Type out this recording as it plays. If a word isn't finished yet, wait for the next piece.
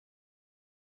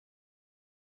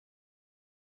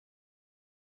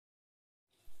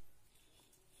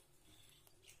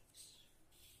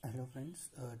Hello friends,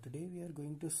 today we are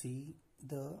going to see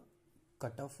the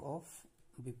cutoff of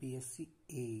BPSC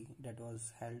AE that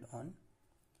was held on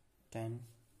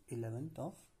 11th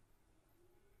of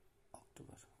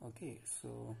October. Okay,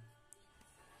 so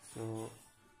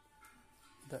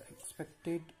the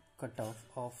expected cutoff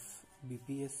of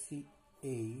BPSC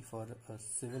AE for a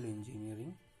civil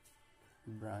engineering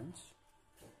branch,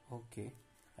 okay,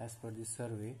 as per the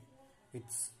survey, it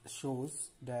shows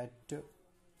that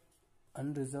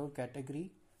unreserved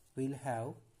category will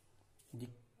have the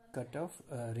cutoff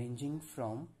ranging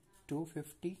from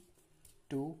 250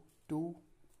 to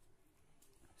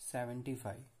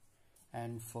 275,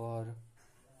 and for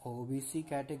OBC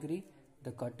category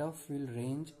the cutoff will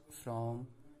range from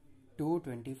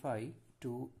 225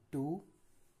 to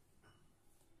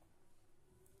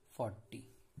 240,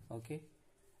 okay,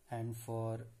 and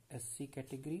for SC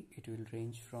category it will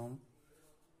range from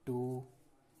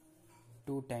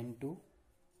 210 to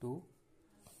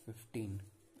 215,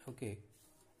 okay,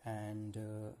 and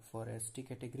for ST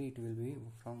category it will be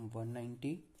from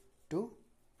 190 to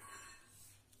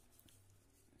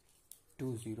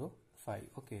 205,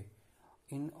 okay.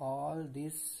 In all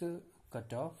this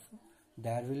cutoff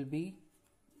there will be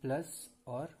plus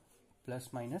or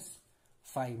plus minus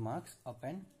 5 marks up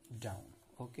and down,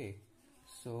 okay.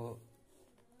 So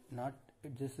not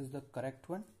this is the correct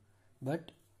one,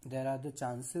 but there are the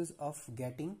chances of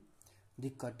getting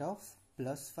the cutoff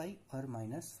plus 5 or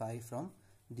minus 5 from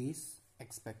this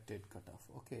expected cutoff,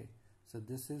 okay. So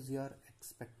this is your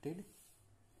expected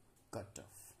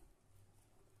cutoff,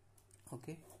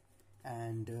 okay.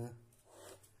 And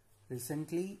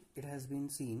recently it has been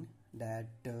seen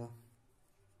that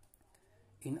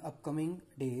in upcoming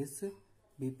days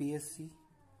BPSC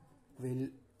will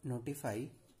notify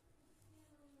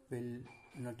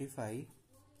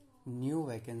new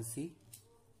vacancy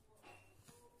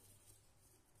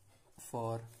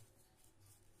for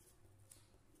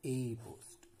AE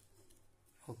post,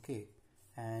 okay,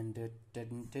 and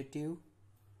tentative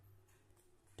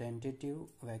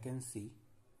vacancy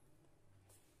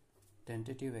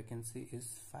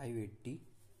is 580,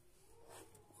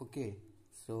 okay.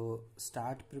 So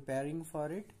start preparing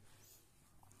for it.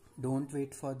 Don't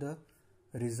wait for the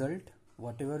result.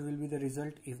 Whatever will be the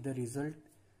result, if the result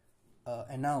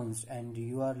announced and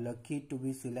you are lucky to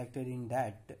be selected in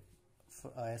that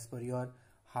as per your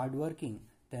hard working,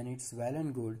 then it's well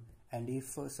and good. And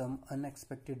if some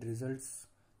unexpected results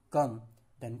come,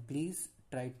 then please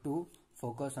try to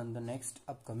focus on the next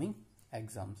upcoming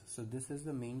exams. So this is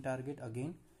the main target.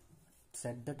 Again,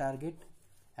 set the target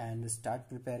and start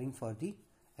preparing for the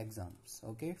exams,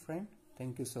 okay friend.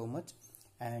 Thank you so much.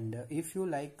 And if you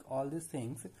like all these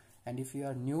things and if you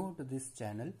are new to this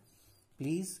channel,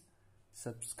 please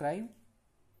subscribe,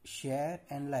 share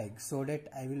and like, so that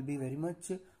I will be very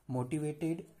much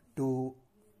motivated to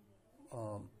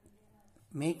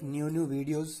make new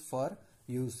videos for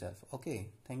yourself,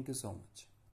 okay. Thank you so much.